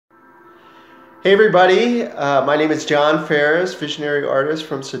Hey everybody, my name is John Ferris, visionary artist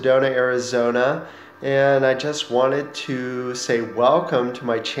from Sedona, Arizona, and I just wanted to say welcome to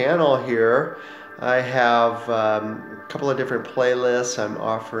my channel here. I have a couple of different playlists. I'm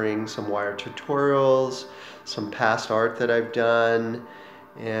offering some wire tutorials, some past art that I've done,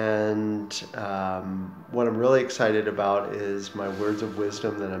 and what I'm really excited about is my words of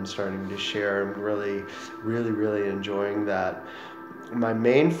wisdom that I'm starting to share. I'm really enjoying that. My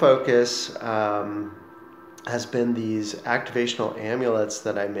main focus has been these activational amulets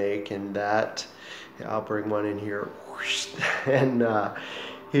that I make, and that I'll bring one in here. And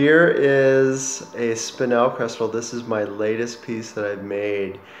here is a spinel crystal. This is my latest piece that I've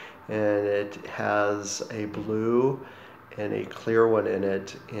made, and it has a blue and a clear one in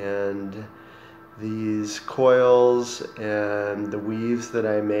it. And these coils and the weaves that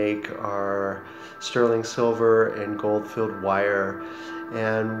I make are sterling silver and gold filled wire.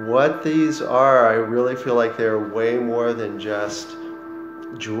 And what these are, I really feel like they're way more than just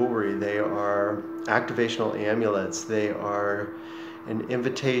jewelry. They are activational amulets. They are an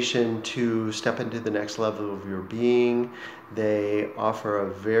invitation to step into the next level of your being. They offer a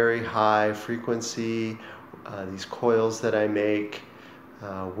very high frequency. These coils that I make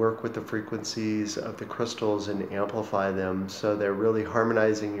work with the frequencies of the crystals and amplify them, so they're really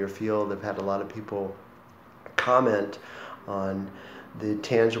harmonizing your field. I've had a lot of people comment on the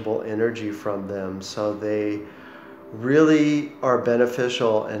tangible energy from them, so they really are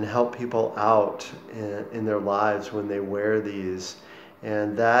beneficial and help people out in their lives when they wear these.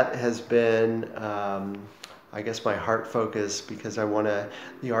 And that has been I guess my heart focus, because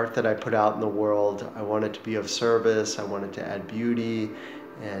the art that I put out in the world, I want it to be of service. I want it to add beauty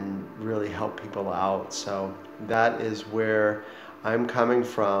and really help people out. So that is where I'm coming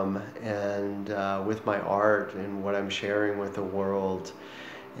from, and with my art and what I'm sharing with the world.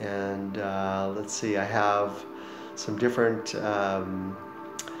 And let's see, I have some different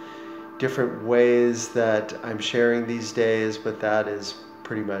ways that I'm sharing these days, but that is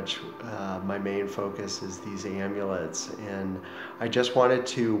pretty much my main focus, is these amulets. And I just wanted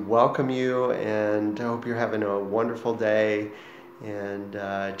to welcome you, and I hope you're having a wonderful day. And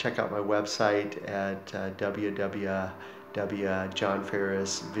check out my website at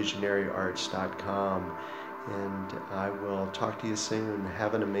www.johnferrisvisionaryarts.com. And I will talk to you soon.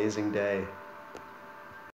 Have an amazing day.